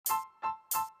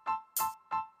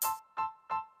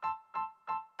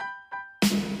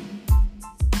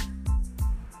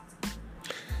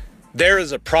There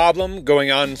is a problem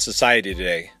going on in society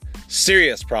today.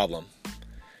 Serious problem.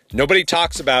 Nobody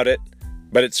talks about it,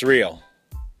 but it's real.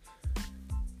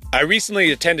 I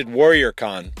recently attended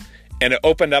WarriorCon, and it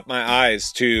opened up my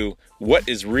eyes to what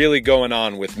is really going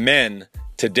on with men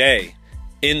today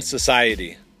in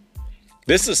society.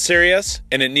 This is serious,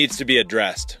 and it needs to be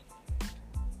addressed.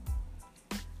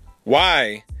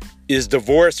 Why is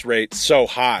divorce rate so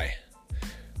high?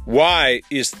 Why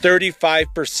is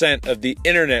 35% of the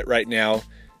internet right now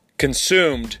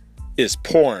consumed is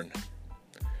porn?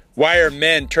 Why are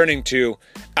men turning to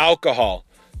alcohol,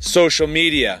 social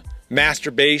media,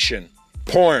 masturbation,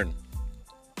 porn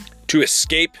to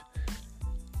escape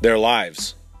their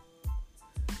lives?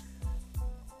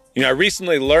 You know, I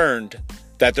recently learned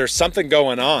that there's something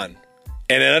going on,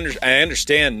 and I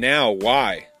understand now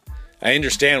why. I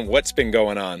understand what's been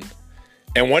going on.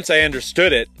 And once I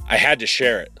understood it, I had to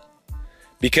share it.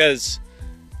 Because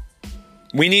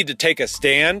we need to take a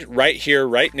stand right here,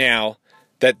 right now,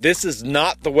 that this is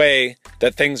not the way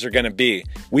that things are going to be.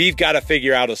 We've got to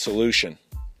figure out a solution.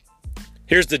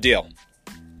 Here's the deal.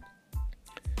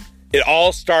 It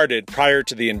all started prior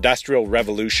to the Industrial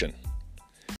Revolution.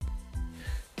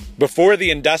 Before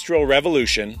the Industrial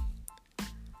Revolution,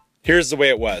 here's the way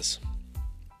it was.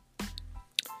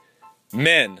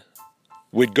 Men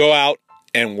would go out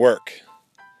and work,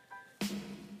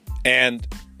 and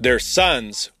their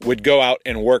sons would go out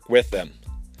and work with them.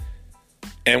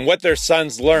 And what their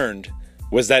sons learned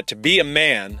was that to be a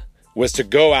man was to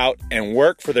go out and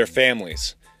work for their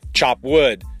families, chop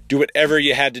wood, do whatever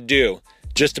you had to do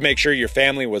just to make sure your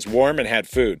family was warm and had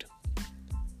food.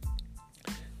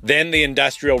 Then the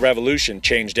Industrial Revolution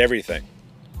changed everything.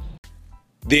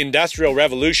 The Industrial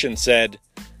Revolution said,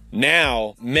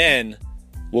 now men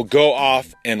will go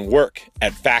off and work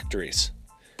at factories,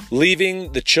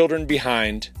 leaving the children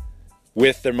behind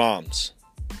with their moms.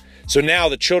 So now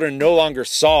the children no longer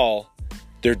saw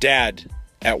their dad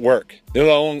at work. They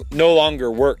no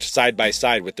longer worked side by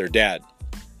side with their dad.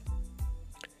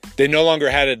 They no longer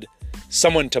had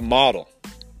someone to model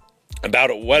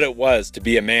about what it was to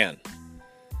be a man.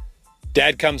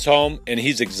 Dad comes home and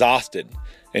he's exhausted.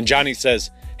 And Johnny says,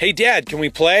 "Hey Dad, can we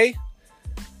play?"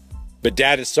 But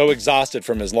Dad is so exhausted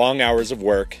from his long hours of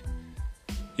work,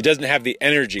 he doesn't have the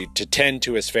energy to tend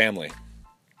to his family.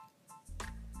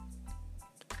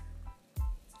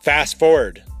 Fast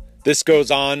forward, this goes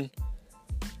on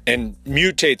and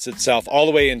mutates itself all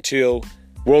the way into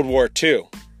World War II,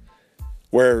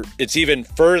 where it's even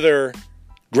further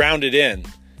grounded in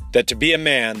that to be a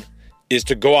man is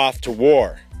to go off to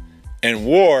war. And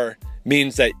war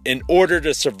means that in order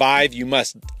to survive, you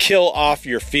must kill off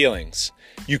your feelings.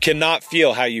 You cannot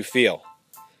feel how you feel.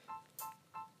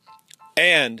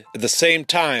 And at the same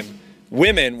time,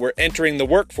 women were entering the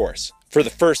workforce for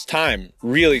the first time,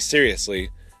 really seriously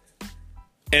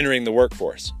entering the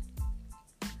workforce.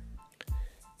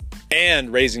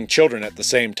 And raising children at the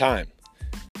same time.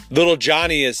 Little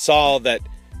Johnny saw that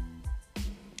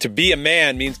to be a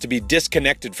man means to be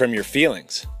disconnected from your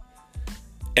feelings.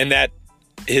 And that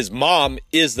his mom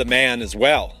is the man as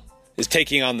well, is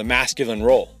taking on the masculine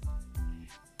role.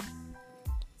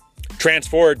 Trans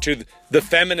forward to the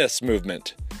feminist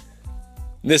movement.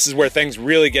 This is where things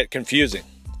really get confusing.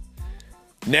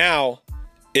 Now,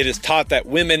 it is taught that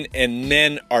women and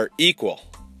men are equal.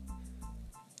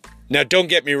 Now, don't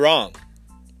get me wrong.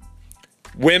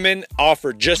 Women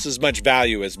offer just as much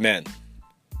value as men.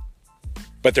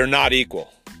 But they're not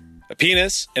equal. A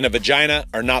penis and a vagina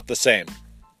are not the same.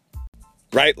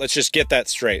 Right? Let's just get that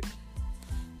straight.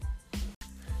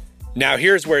 Now,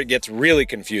 here's where it gets really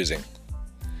confusing.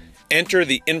 Enter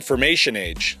the information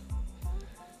age.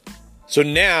 So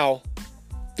now,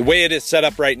 the way it is set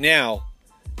up right now,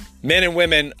 men and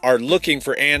women are looking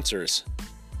for answers.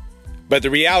 But the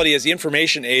reality is the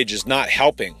information age is not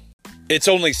helping. It's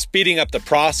only speeding up the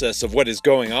process of what is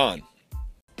going on.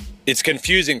 It's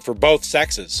confusing for both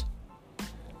sexes.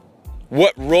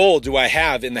 What role do I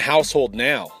have in the household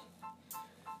now?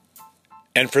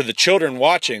 And for the children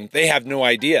watching, they have no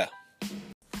idea.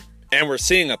 And we're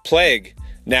seeing a plague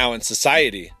now in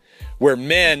society where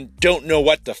men don't know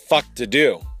what the fuck to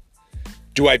do.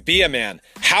 Do I be a man?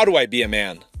 How do I be a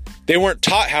man? They weren't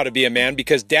taught how to be a man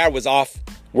because dad was off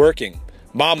working.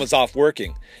 Mom was off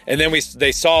working. And then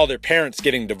they saw their parents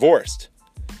getting divorced.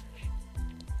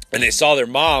 And they saw their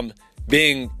mom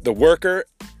being the worker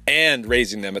and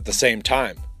raising them at the same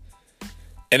time.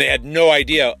 And they had no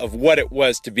idea of what it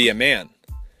was to be a man.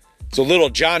 So little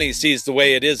Johnny sees the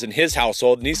way it is in his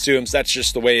household and he assumes that's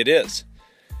just the way it is.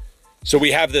 So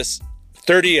we have this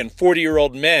 30 and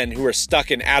 40-year-old men who are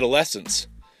stuck in adolescence,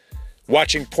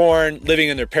 watching porn, living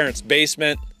in their parents'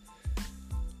 basement,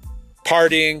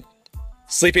 partying,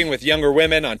 sleeping with younger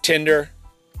women on Tinder.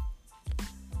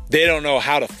 They don't know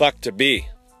how to fuck to be.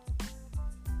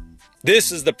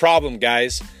 This is the problem,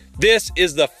 guys. This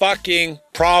is the fucking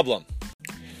problem.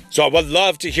 So I would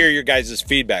love to hear your guys'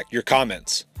 feedback, your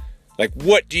comments. Like,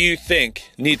 what do you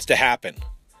think needs to happen?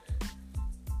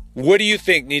 What do you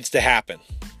think needs to happen?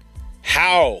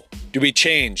 How do we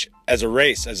change as a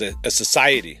race, as a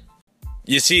society?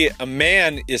 You see, a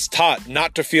man is taught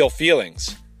not to feel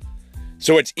feelings.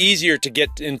 So it's easier to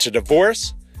get into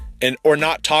divorce or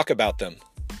not talk about them.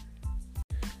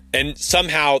 And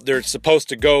somehow they're supposed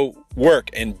to go work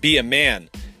and be a man,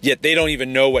 yet they don't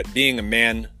even know what being a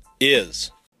man is.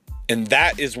 And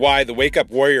that is why the Wake Up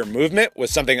Warrior movement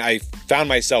was something I found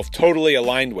myself totally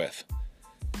aligned with.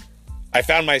 I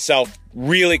found myself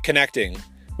really connecting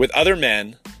with other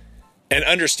men and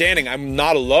understanding I'm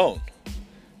not alone.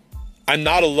 I'm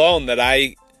not alone, that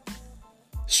I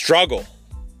struggle.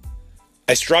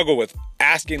 I struggle with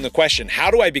asking the question, how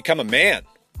do I become a man?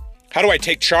 How do I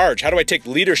take charge? How do I take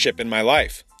leadership in my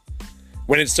life?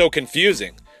 When it's so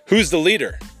confusing. Who's the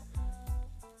leader?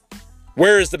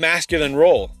 Where is the masculine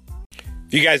role?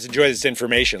 If you guys enjoy this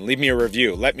information, leave me a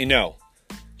review. Let me know.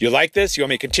 You like this? You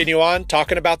want me to continue on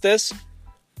talking about this?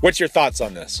 What's your thoughts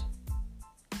on this?